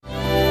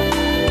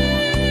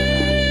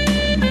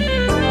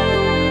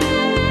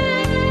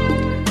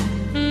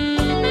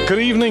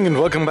Good evening and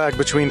welcome back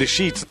Between the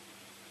Sheets.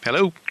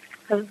 Hello.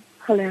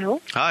 Hello.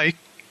 Hi.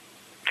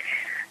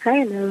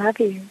 Hi, Anil. How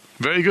are you?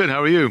 Very good.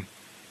 How are you?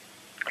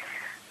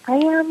 I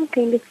am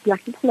kind of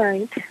lucky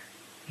tonight.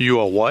 You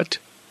are what?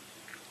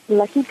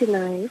 Lucky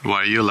tonight.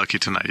 Why are you lucky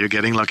tonight? You're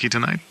getting lucky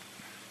tonight?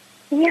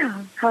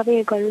 Yeah, having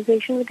a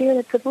conversation with you,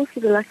 that's supposed to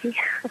be lucky.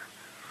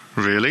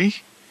 Really?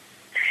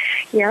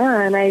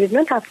 Yeah, and I did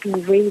not have to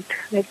wait.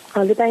 Like,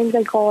 all the times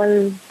I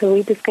call, the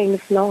wait is kind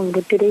of long,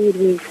 but today it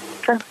was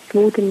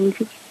smooth and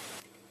easy.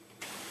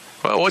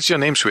 Well, what's your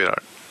name,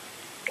 sweetheart?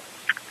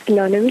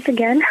 Anonymous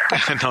again.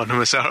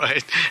 Anonymous, all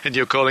right. And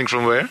you're calling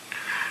from where?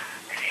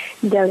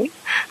 Delhi.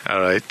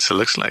 All right, so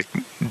looks like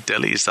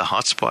Delhi is the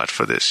hot spot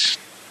for this.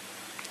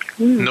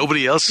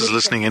 Nobody else is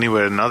listening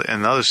anywhere in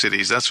other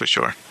cities, that's for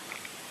sure.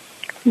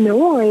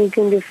 No, I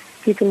can just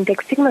keep on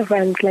texting my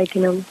friends, like,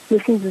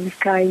 listen to this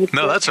guy.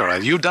 No, that's all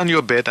right. You've done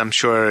your bit. I'm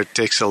sure it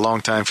takes a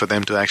long time for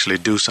them to actually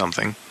do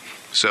something.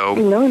 So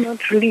no,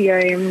 not really.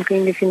 I am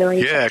kind of,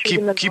 yeah, keep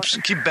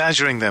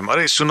badgering them.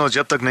 Arey suno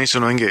jab tak nahi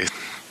sunoenge.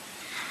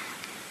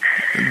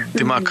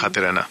 Dimag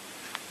khate rehna.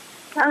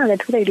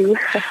 That's what I do.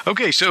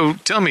 Okay, so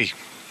tell me,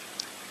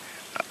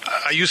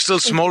 are you still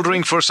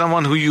smoldering for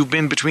someone who you've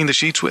been between the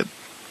sheets with?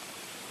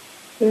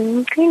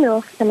 Kind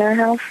of, and I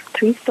have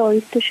 3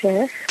 stories to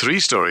share. 3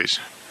 stories?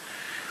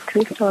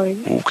 3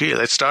 stories. Okay,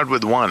 let's start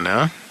with one,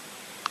 huh?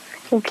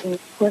 Okay,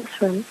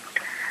 first one.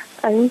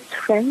 I was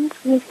friends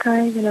with this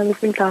guy when I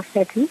was in class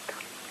 7th.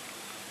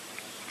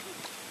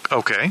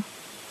 Okay.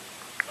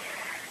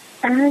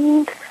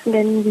 And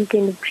then we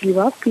kind of grew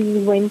up.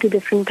 We went to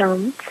different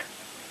towns.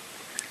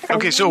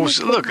 Okay, so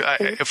look,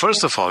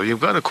 first of all,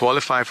 you've got to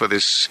qualify for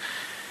this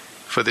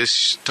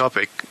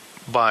topic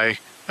by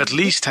at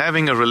least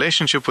having a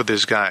relationship with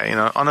this guy,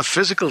 on a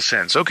physical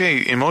sense.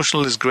 Okay,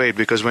 emotional is great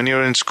because when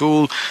you're in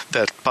school,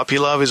 that puppy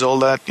love is all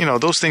that,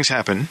 those things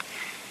happen.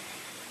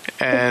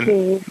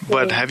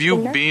 But have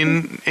you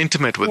been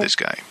intimate with this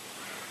guy?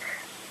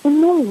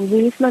 No,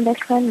 he's my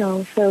best friend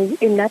now. So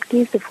in that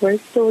case, the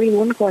first story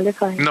won't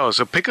qualify. No,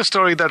 so pick a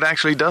story that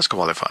actually does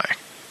qualify.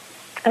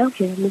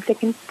 Okay, the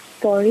second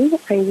story,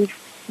 I was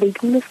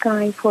dating this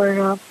guy for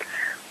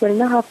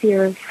 1.5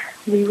 years.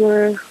 We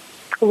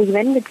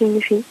went between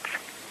the sheets,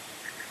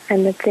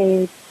 and let's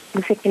say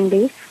the second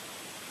base.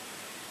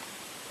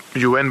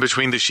 You went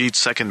between the sheets,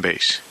 second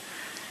base?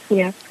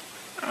 Yeah.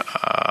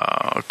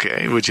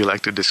 Okay, would you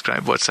like to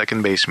describe what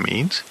second base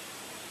means?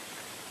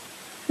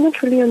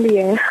 Not really on the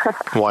air.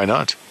 Why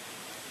not?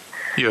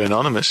 You're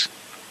anonymous.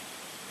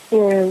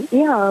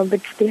 Yeah,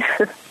 but still.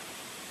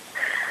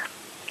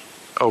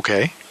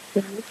 Okay.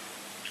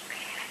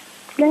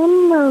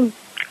 Then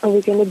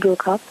we kind of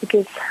broke up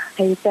because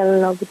I fell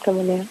in love with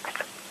someone else.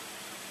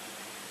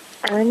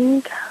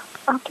 And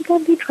after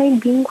that, we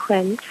tried being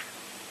friends,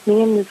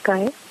 me and this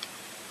guy.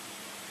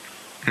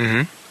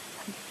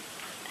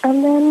 Mm-hmm.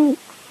 And then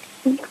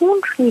we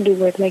don't really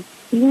do it. Like,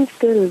 even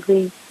still,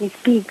 we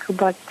speak,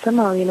 but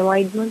somehow,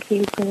 I do not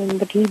feel for him,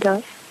 but he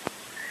does.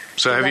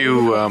 So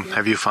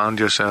have you found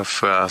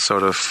yourself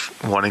sort of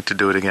wanting to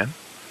do it again?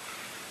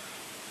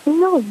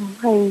 No,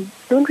 I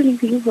don't really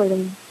feel for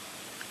him.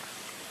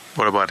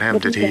 What about him?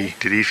 Did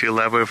he feel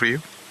that way for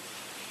you?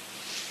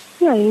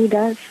 Yeah, he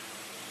does.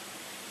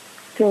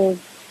 So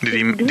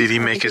did he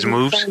make his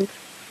moves?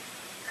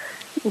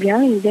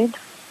 Yeah, he did.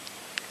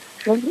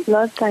 A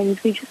lot of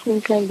times we just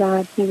think like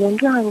that. We want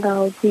to hang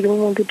out. We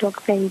don't want to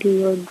talk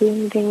friendly or do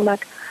anything.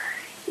 But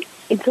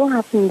it so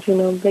happens,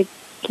 like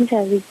he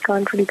says, he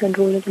can't really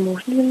control his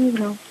emotions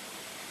now.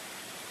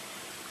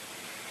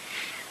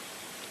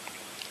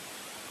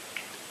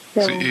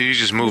 So you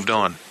just moved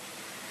on?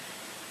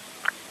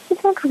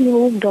 It's not really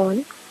moved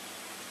on.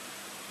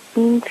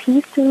 Means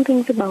he still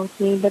thinks about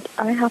me, but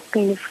I have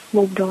kind of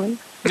moved on.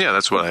 Yeah,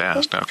 that's what I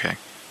asked. Okay.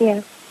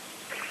 Yeah.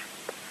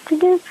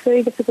 It is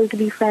very difficult to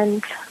be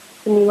friends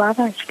when you have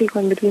actually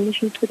gone between the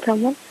sheets with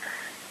someone.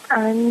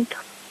 And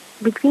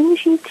between the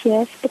sheets,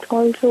 yes, but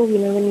also,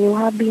 when you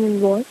have been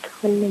involved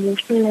on an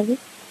emotional level.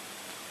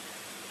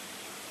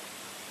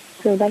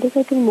 So that is,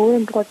 I think, more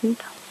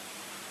important.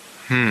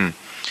 Now,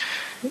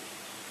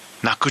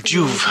 could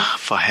you,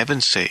 for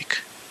heaven's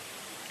sake,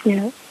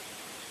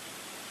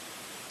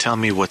 tell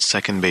me what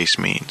second base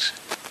means?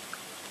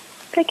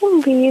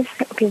 Second base,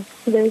 okay,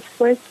 so there's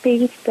first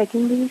base,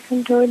 second base,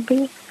 and third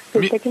base.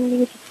 The second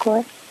base, of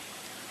course.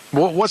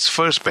 What's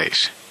first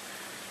base?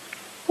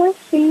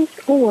 First base,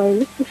 I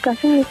was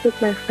discussing this with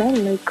my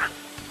friend, like,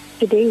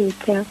 today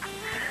itself.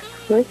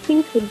 First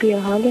base would be a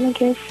hug and a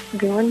kiss.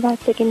 Beyond that,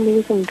 second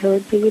base and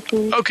third base.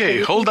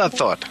 Okay, hold that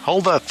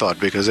thought,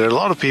 because there are a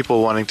lot of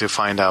people wanting to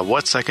find out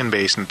what second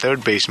base and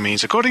third base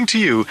means according to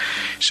you.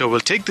 So we'll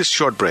take this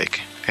short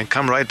break and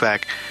come right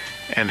back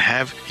and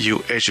have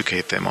you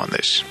educate them on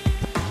this.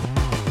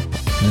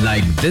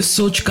 Like this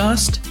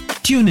Sochcast?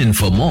 Tune in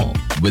for more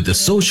with the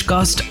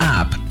Sochcast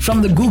app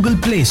from the Google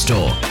Play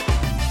Store.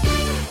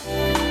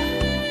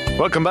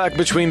 Welcome back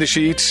Between the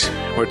Sheets.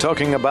 We're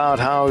talking about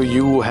how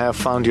you have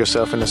found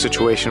yourself in a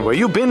situation where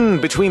you've been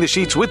between the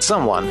sheets with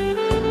someone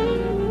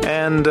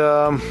and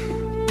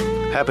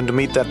happen to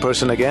meet that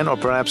person again, or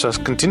perhaps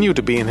continue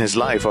to be in his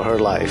life or her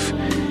life,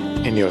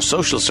 in your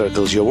social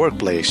circles, your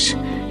workplace,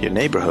 your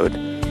neighborhood,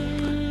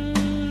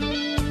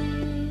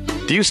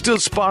 do you still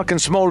spark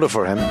and smolder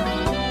for him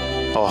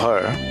or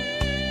her?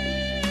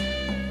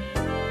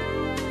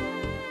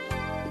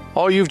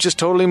 Or you've just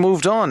totally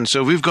moved on.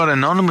 So we've got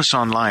Anonymous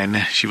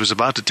online. She was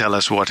about to tell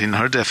us what, in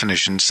her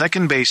definition,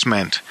 second base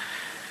meant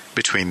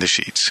between the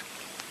sheets.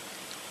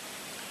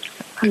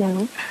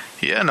 Hello?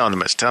 Yeah,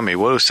 Anonymous, tell me,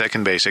 what was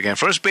second base again?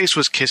 First base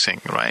was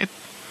kissing, right?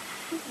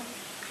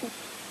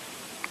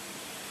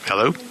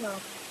 Hello?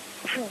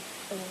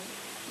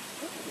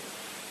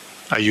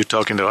 Are you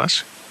talking to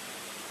us?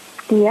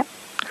 Yeah.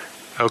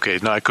 Okay,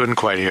 no, I couldn't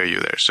quite hear you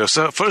there. So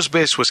first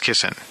base was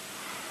kissing.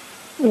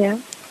 Yeah.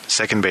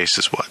 Second base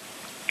is what?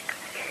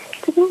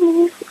 Second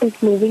base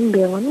is moving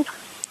beyond.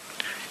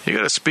 You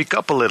gotta speak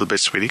up a little bit,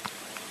 sweetie.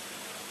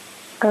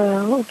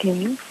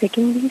 Okay.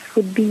 Second base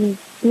would be,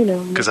 you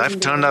know... Because I've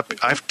turned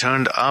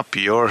up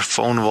your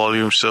phone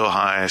volume so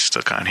high I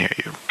still can't hear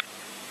you.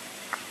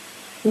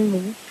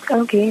 Mm-hmm.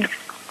 Okay.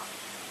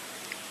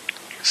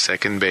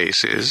 Second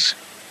base is...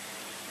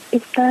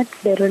 Is that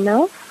better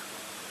now?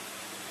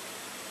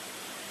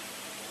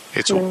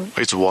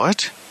 It's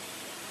what?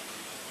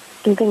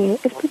 I'm thinking,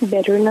 is it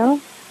better now,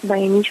 by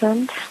any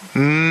chance?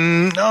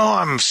 No,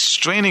 I'm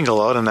straining a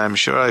lot, and I'm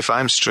sure if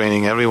I'm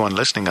straining, everyone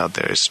listening out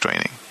there is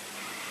straining.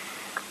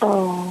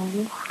 Oh,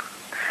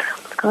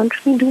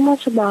 can't really do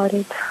much about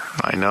it.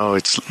 I know,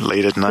 it's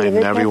late at night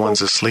and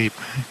everyone's asleep.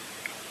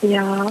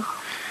 Yeah.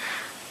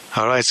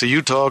 All right, so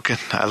you talk, and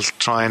I'll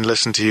try and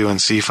listen to you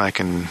and see if I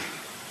can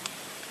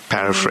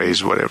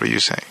paraphrase whatever you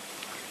say.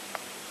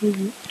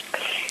 Mm-hmm.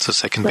 So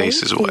second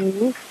base is what?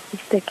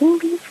 Second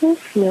base is,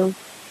 you know,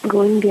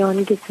 going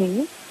beyond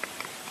kissing.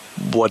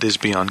 What is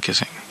beyond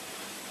kissing?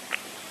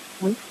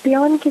 What's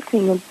beyond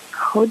kissing?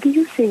 How do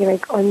you say,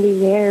 like, on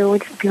the air,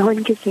 what's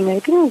beyond kissing? I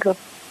think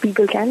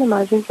people can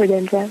imagine for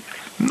themselves.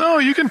 No,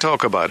 you can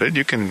talk about it.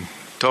 You can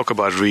talk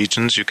about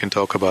regions. You can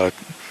talk about,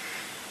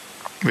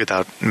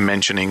 without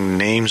mentioning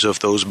names of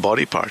those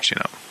body parts, you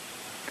know.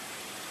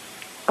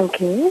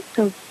 Okay,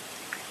 so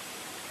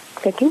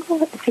second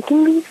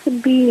base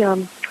would be,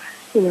 you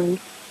know,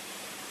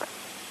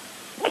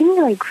 can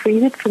you, like,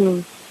 phrase it for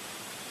me?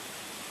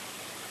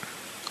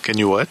 Can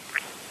you what?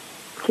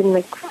 Can you,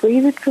 like,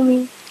 phrase it for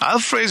me? I'll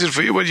phrase it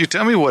for you, but you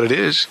tell me what it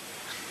is.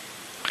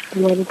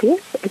 What it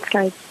is? It's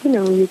like, you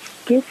know, you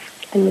kiss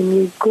and then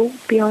you go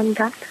beyond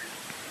that.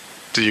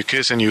 Do you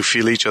kiss and you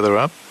feel each other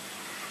up?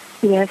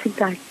 Yes,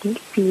 exactly.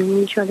 Feeling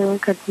each other,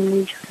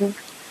 cuddling each other.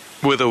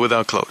 With or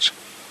without clothes?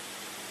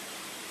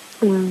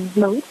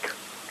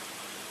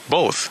 Both.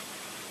 Both?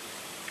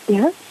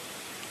 Yeah.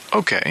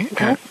 Okay. It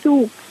has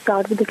to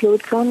start with the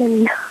clothes on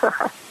and...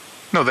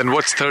 No, then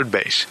what's third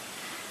base?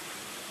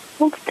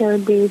 What's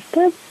third base?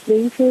 Third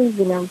base is,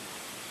 you know,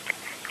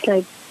 it's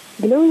like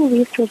below your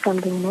waist or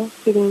something, no?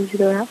 Feeling each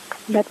other up.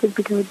 That would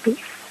be third base.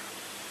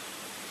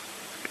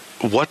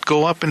 What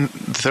go up in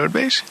third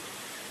base?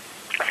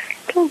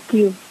 It's like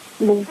you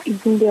move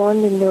even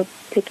beyond in the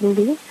second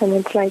base, and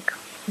it's like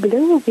below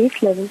your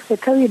waist level.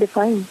 That's how you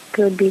define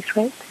third base,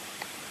 right?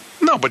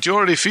 No, but you're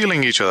already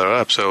feeling each other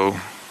up, so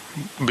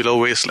below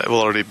waist level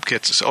already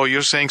gets... Oh,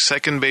 you're saying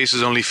second base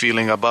is only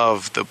feeling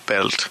above the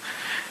belt.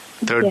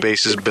 Third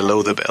base is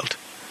below the belt.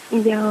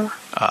 Yeah.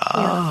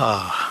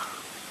 Ah.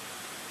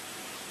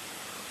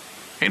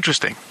 Yeah.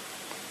 Interesting.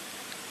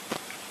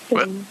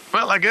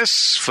 Well, I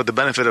guess for the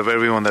benefit of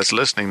everyone that's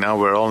listening now,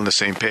 we're all on the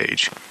same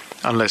page.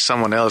 Unless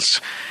someone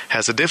else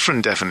has a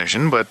different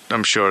definition, but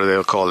I'm sure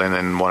they'll call in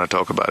and want to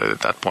talk about it at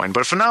that point.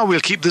 But for now,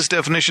 we'll keep this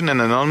definition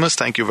anonymous.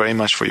 Thank you very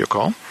much for your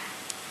call.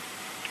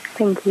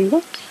 Thank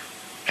you.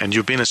 And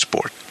you've been a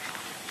sport.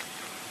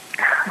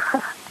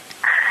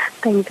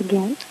 Thanks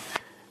again.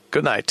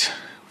 Good night.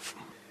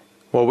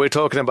 What we're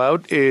talking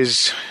about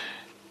is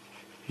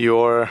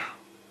your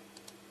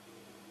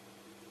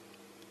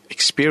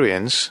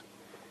experience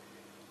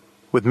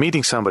with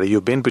meeting somebody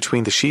you've been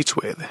between the sheets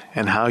with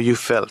and how you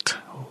felt.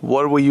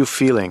 What were you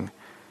feeling?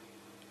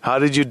 How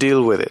did you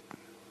deal with it?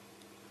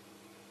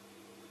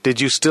 Did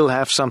you still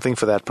have something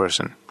for that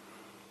person?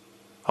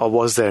 Or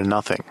was there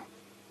nothing?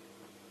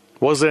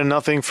 Was there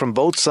nothing from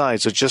both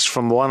sides or just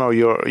from one or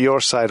your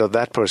side or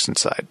that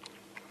person's side?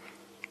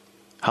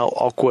 How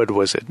awkward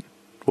was it?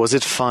 Was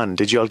it fun?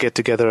 Did you all get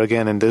together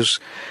again and there's,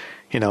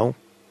 you know,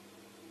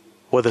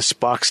 were the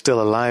sparks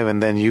still alive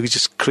and then you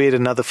just create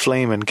another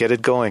flame and get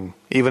it going,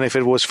 even if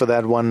it was for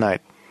that one night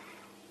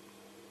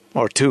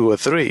or two or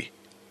three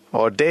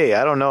or a day,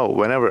 I don't know,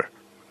 whenever.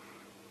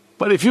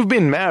 But if you've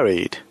been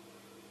married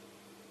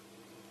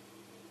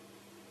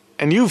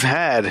and you've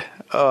had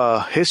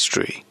a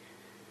history,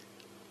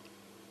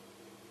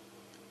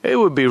 it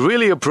would be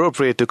really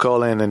appropriate to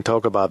call in and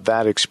talk about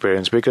that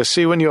experience because,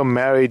 see, when you're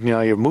married, you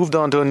know, you've moved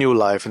on to a new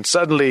life and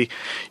suddenly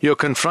you're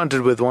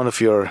confronted with one of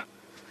your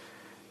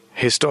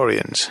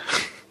historians.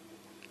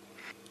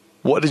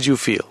 What did you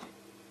feel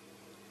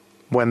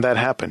when that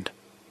happened?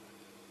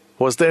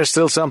 Was there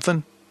still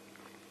something?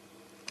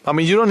 I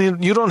mean,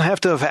 you don't have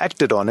to have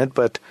acted on it,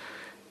 but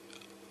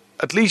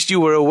at least you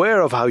were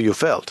aware of how you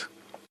felt.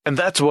 And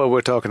that's what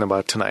we're talking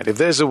about tonight. If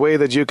there's a way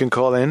that you can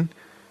call in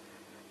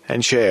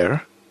and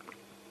share,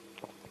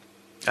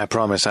 I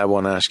promise I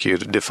won't ask you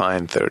to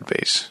define third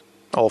base,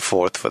 or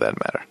fourth for that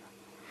matter.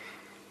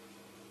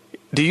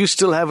 Do you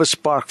still have a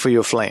spark for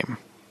your flame?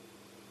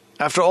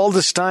 After all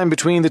this time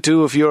between the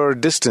two of your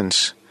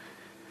distance,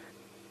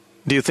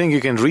 do you think you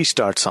can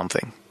restart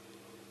something?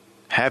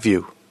 Have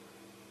you?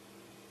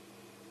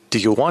 Do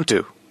you want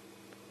to?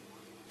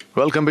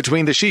 Welcome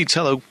Between the Sheets.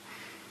 Hello.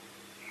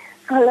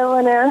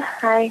 Hello, Anil.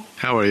 Hi.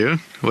 How are you?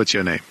 What's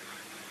your name?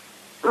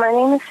 My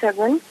name is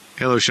Shagun.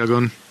 Hello,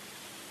 Shagun.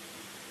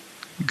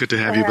 Good to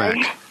have you back.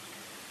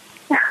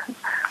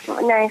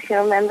 Nice you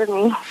remember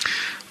me.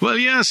 Well,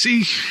 yeah,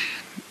 see,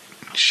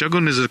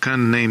 Shagun is a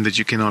kind of name that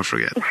you cannot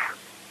forget.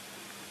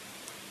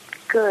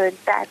 Good.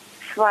 That's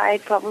why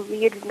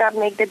probably you did not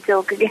make the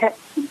joke again.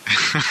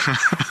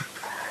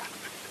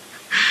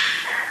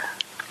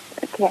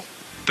 Okay.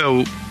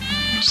 So,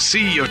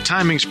 see, your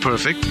timing's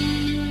perfect.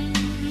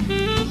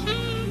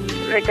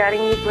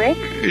 Regarding the break?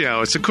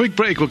 Yeah, it's a quick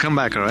break. We'll come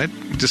back, all right?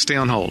 Just stay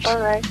on hold. All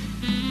right.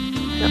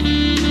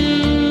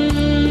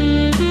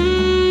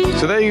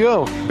 So there you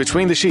go,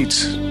 Between the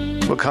Sheets.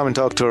 We'll come and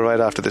talk to her right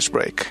after this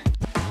break.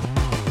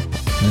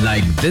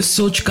 Like this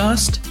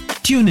Sochcast?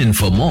 Tune in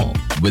for more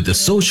with the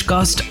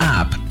Sochcast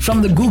app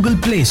from the Google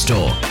Play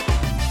Store.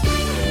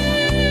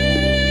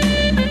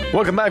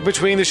 Welcome back,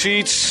 Between the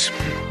Sheets.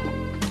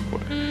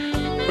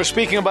 We're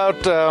speaking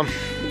about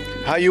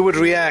how you would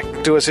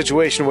react to a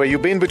situation where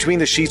you've been between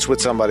the sheets with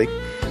somebody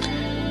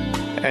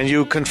and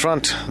you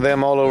confront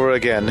them all over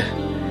again.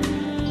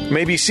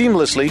 Maybe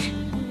seamlessly,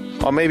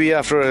 or maybe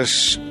after a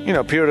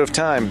period of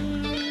time.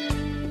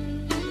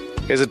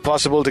 Is it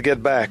possible to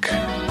get back?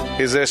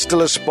 Is there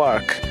still a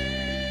spark?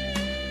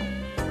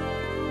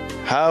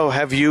 How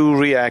have you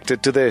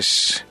reacted to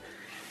this?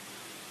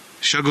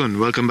 Shagun,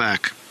 welcome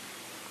back.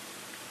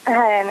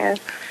 Hi, Anil.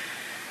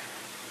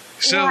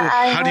 So,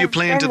 Yeah, how do you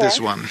play into this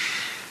one?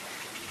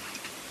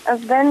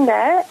 I've been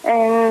there,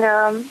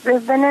 and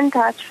we've been in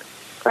touch,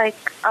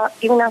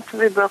 even after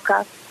we broke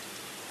up.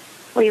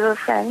 We were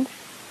friends.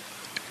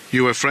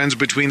 You were friends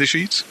between the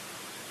sheets?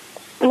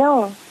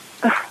 No.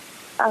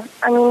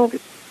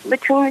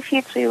 Between the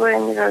sheets, we were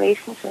in a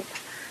relationship.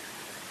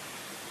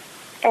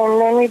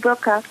 And then we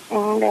broke up,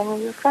 and then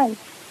we were friends.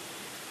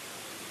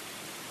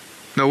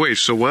 No, wait,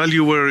 so while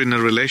you were in a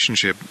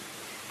relationship,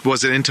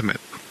 was it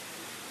intimate?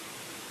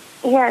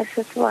 Yes,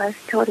 it was,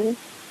 totally.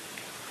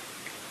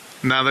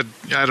 Now that,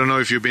 I don't know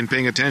if you've been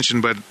paying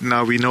attention, but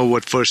now we know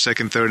what first,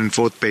 second, third, and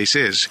fourth base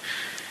is.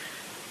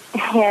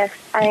 Yes,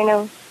 I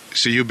know.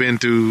 So you've been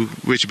to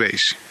which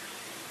base?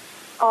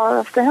 All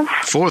of them.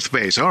 Fourth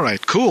base, all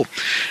right, cool.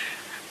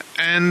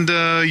 And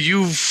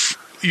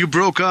you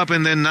broke up,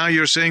 and then now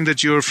you're saying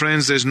that you're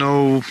friends, there's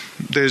no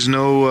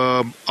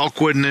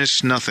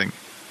awkwardness, nothing.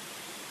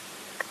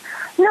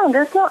 No,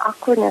 there's no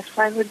awkwardness.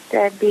 Why would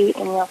there be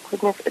any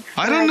awkwardness?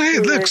 I don't know. Hey,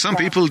 look, some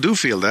people do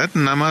feel that,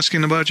 and I'm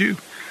asking about you.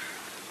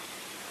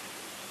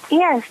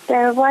 Yes,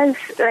 there was,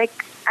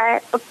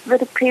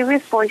 with a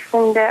previous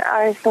boyfriend, there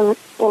are some,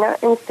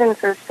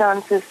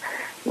 chances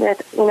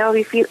that,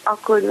 we feel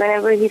awkward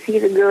whenever he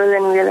sees a girl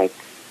and we're like,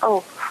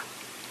 oh.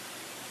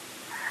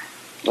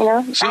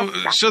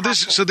 So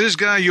this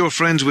guy you're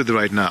friends with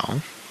right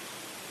now,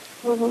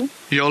 mm-hmm.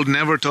 Y'all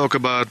never talk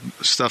about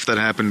stuff that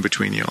happened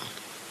between y'all?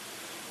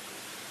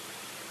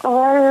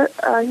 Well,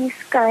 he's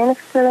kind of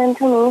still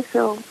into me,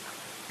 so...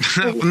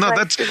 No,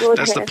 that's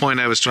the point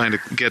I was trying to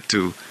get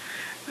to.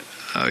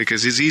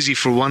 Because it's easy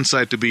for one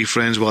side to be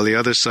friends while the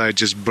other side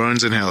just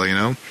burns in hell,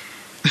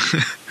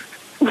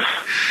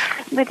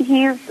 But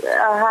he's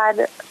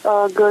had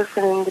a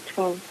girlfriend in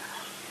between,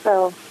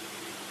 so...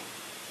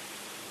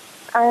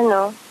 I don't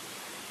know.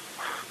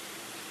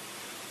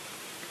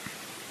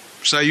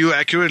 So are you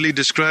accurately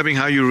describing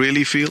how you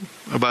really feel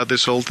about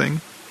this whole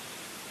thing?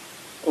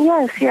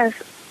 Yes.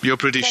 You're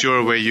pretty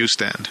sure where you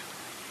stand?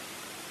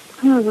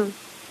 Mm-hmm.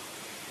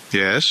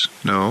 Yes?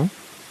 No?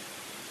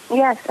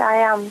 Yes, I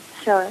am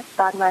sure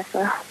about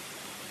myself.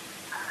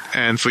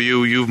 And for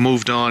you, you've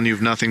moved on,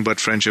 you've nothing but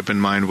friendship in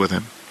mind with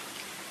him?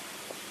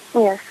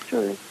 Yes,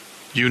 truly.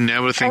 You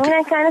never think...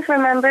 I kind of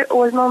remember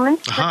old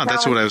moments.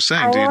 That's what I was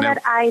saying. I know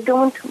that I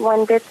don't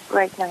want it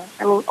right now.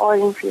 Or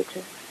in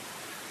future.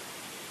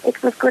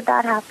 It was good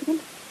that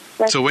happened.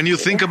 So when you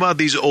think about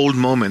these old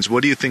moments,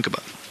 what do you think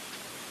about?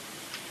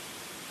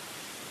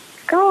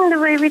 The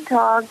way we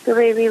talked, the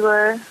way we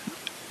were.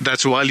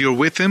 That's while you're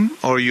with him,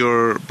 or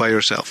you're by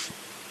yourself?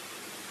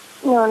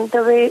 No,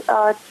 the way,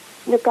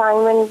 the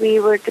time when we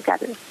were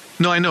together.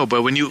 No, I know,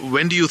 but when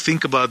do you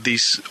think about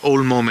these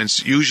old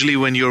moments? Usually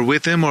when you're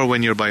with him or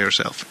when you're by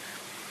yourself?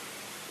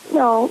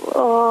 No,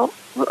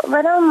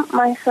 when I'm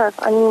myself,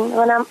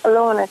 when I'm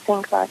alone, I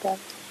think about that.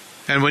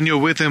 And when you're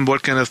with him,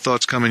 what kind of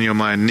thoughts come in your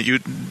mind?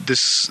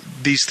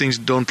 These things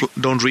don't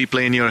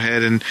replay in your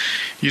head, and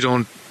you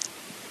don't,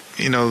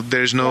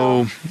 there's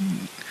no,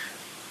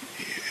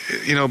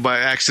 by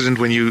accident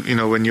when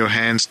when your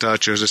hands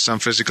touch or there's some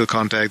physical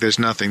contact, there's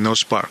nothing, no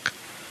spark.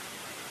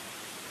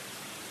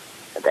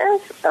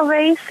 There's a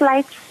very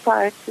slight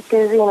spark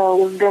because,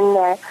 you've been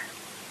there.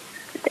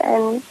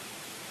 And,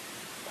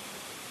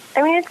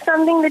 I mean, it's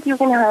something that you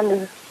can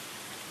handle.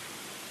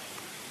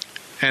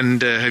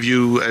 And have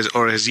you,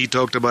 or has he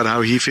talked about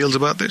how he feels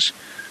about this?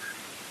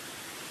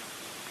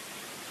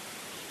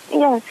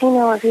 Yes, he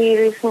knows. He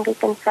recently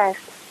confessed.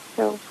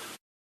 So.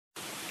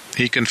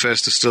 He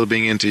confessed to still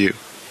being into you?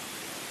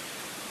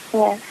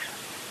 Yes.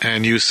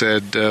 And you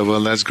said,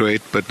 well, that's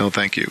great, but no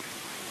thank you.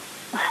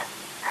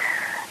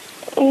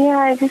 Yeah,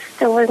 I just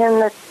told him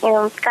that,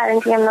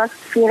 currently I'm not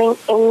feeling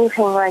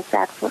anything like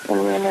that for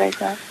him right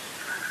now.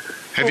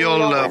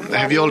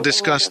 Have you all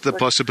discussed the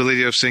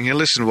possibility of saying, hey,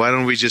 listen, why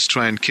don't we just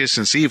try and kiss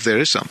and see if there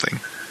is something?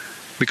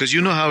 Because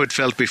you know how it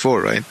felt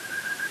before, right?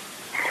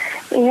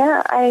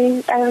 Yeah,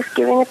 I was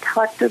giving a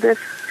thought to this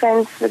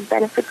friends with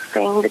benefits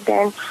thing, but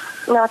then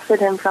not with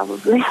him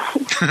probably.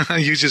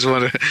 You just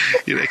want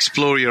to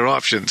explore your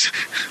options.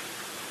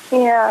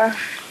 Yeah.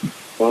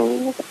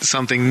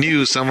 Something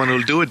new, someone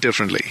will do it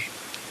differently.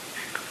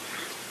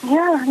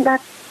 Yeah,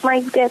 that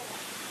might get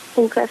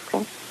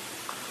interesting.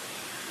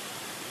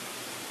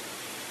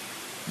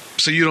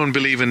 So you don't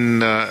believe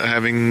in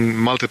having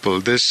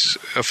multiple, this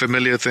a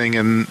familiar thing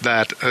and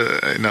that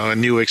a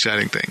new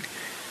exciting thing?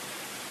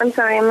 I'm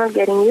sorry, I'm not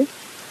getting you.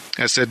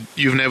 I said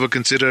you've never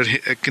considered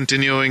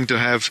continuing to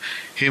have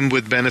him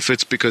with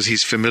benefits because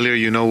he's familiar,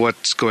 you know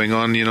what's going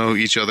on, you know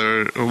each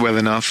other well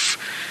enough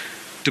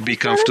to be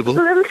comfortable? It's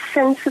a little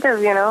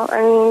sensitive,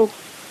 I mean,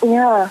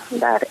 yeah,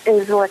 that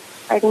is what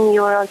I think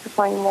you were also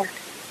pointing at.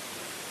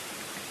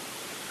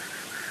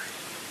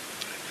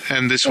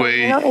 And this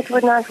way... it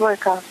would not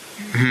work out.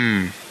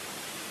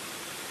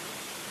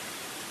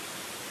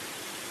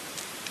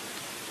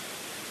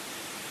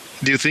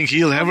 Do you think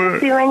he'll ever...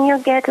 See, when you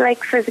get,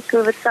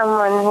 physical with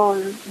someone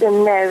who's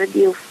been there with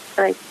you,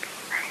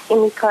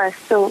 in the past,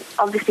 so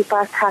obviously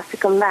past has to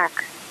come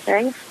back,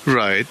 right?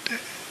 Right.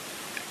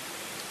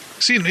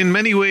 See, in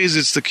many ways,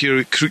 it's the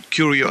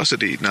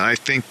curiosity. Now, I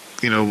think,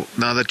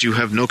 now that you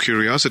have no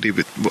curiosity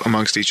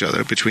amongst each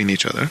other, between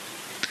each other...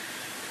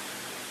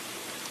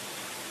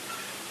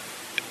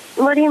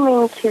 What do you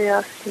mean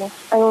curiosity?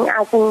 I mean,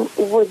 as in,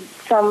 would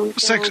some...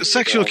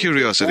 Sexual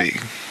curiosity.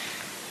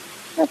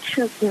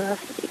 Sexual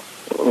curiosity.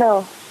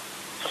 No.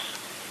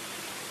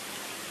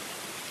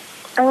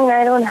 I mean,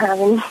 I don't have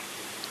any.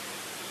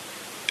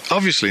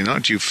 Obviously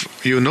not. You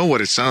know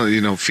what it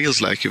sounds, feels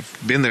like. You've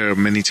been there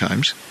many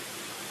times.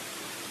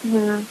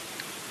 Mm-hmm.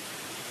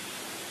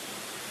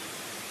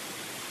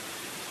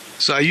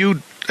 So are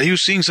you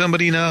seeing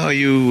somebody now? Are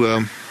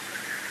you...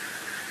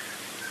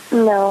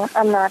 No,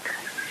 I'm not.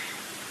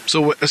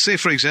 So say,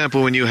 for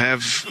example, when you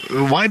have...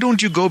 Why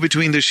don't you go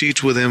between the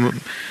sheets with him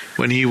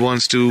when he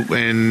wants to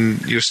and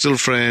you're still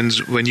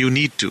friends when you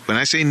need to? When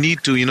I say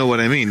need to, you know what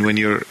I mean, when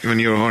you're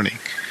horny.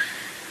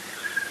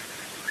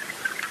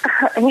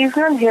 He's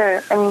not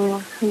here. I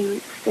mean, he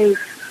stays,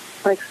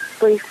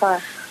 pretty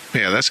far.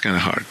 Yeah, that's kind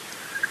of hard.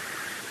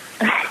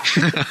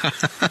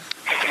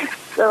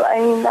 So, I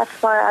mean, that's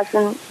far as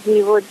in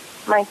he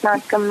might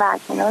not come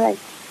back, once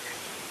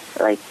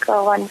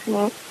in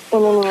a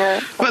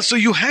year. Well, so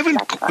you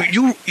haven't,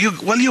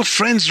 you're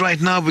friends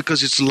right now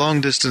because it's long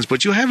distance,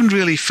 but you haven't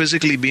really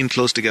physically been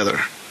close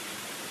together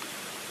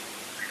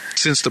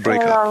since the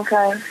breakup. A long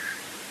time.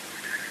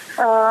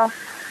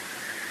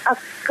 A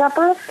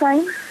couple of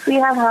times we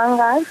have hung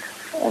out,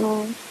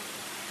 and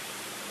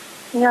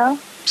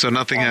So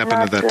nothing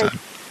happened at that time?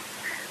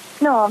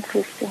 No,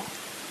 obviously.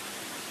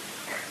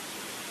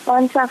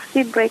 Once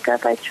after the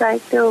breakup, I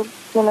tried to,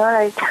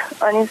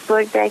 on his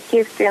birthday, I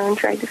kissed him and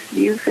tried to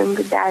seduce him,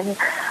 but then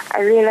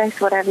I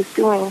realized what I was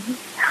doing,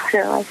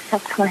 so I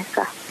stopped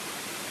myself.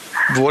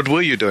 What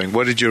were you doing?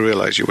 What did you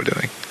realize you were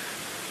doing?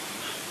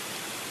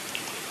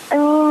 I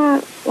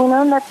mean,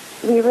 that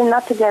we were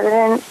not together,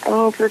 and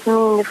it was me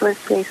in the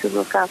first place who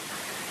broke up,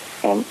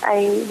 and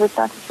I was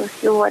not supposed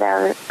to do what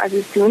I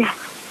was doing.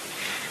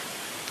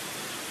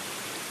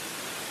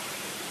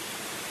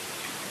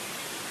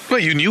 Well,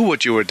 you knew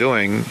what you were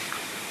doing.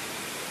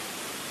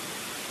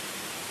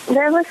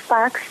 There were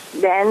sparks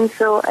then,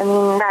 so,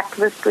 that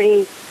was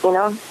pretty, in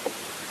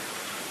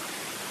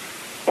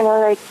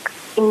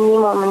the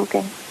moment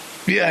thing.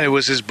 Yeah, it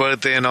was his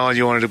birthday and all.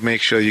 You wanted to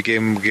make sure you gave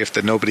him a gift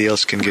that nobody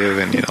else can give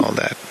and, all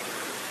that.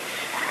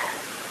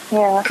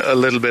 Yeah. A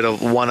little bit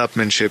of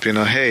one-upmanship,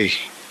 hey,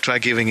 try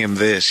giving him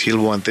this.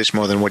 He'll want this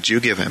more than what you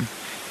give him.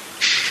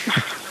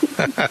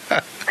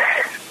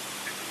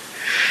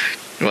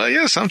 Well,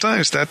 yeah,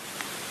 sometimes that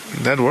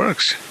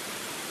works.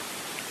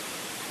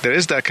 There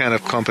is that kind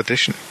of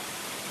competition.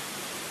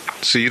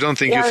 So you don't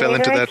think you fell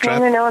into that trap? I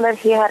came to know that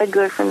he had a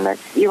girlfriend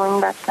that's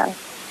during that time.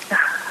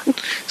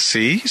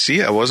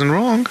 See, I wasn't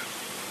wrong.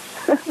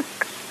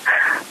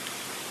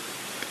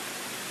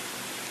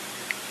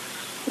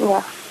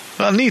 Yeah.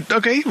 Well, neat.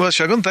 Okay. Well,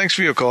 Shagun, thanks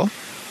for your call.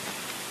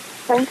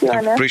 Thank you,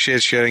 Anna. I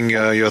appreciate sharing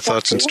your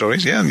thoughts and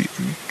stories. Yeah.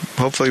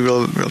 Hopefully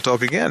we'll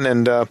talk again.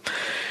 And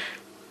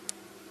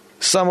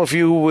some of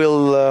you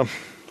will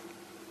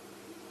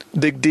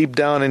dig deep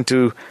down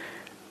into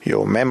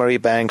your memory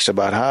banks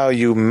about how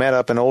you met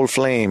up an old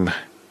flame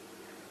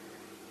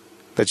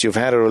that you've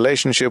had a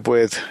relationship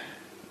with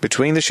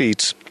between the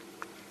sheets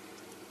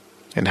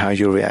and how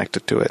you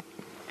reacted to it.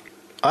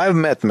 I've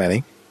met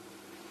many.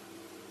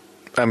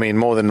 I mean,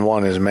 more than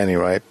one is many,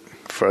 right?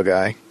 For a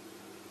guy.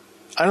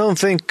 I don't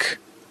think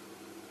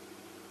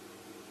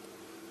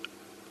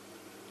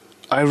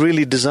I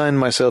really designed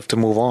myself to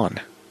move on.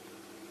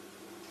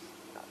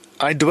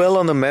 I dwell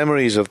on the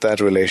memories of that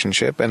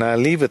relationship and I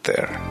leave it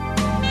there.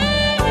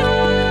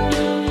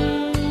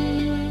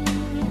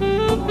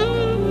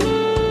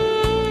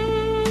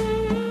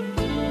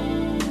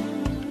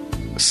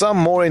 Some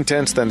more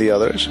intense than the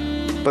others,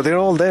 but they're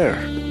all there.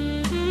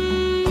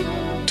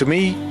 To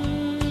me,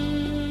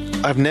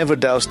 I've never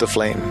doused a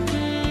flame.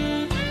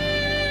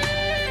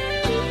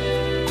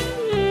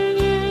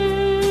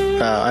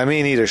 I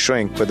may need a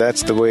shrink, but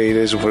that's the way it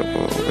is,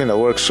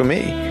 works for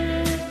me.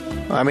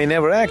 I may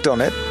never act on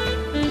it,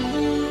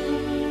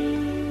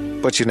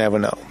 but you never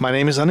know. My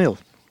name is Anil.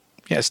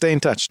 Yeah, stay in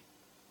touch.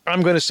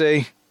 I'm going to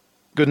say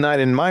good night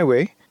in my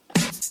way.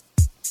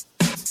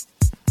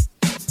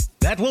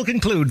 That will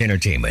conclude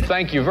entertainment.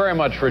 Thank you very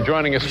much for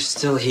joining us. You're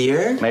still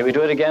here? Maybe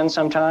do it again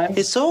sometime.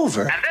 It's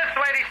over. And this,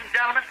 ladies and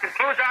gentlemen,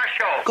 concludes our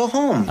show. Go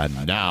home.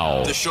 And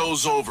now, The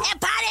show's over. The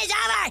party's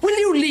over! Will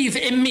you leave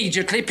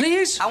immediately,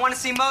 please? I want to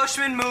see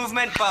motion,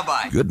 movement,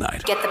 bye-bye. good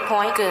night. Get the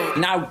point? Good.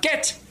 Now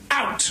get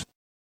out!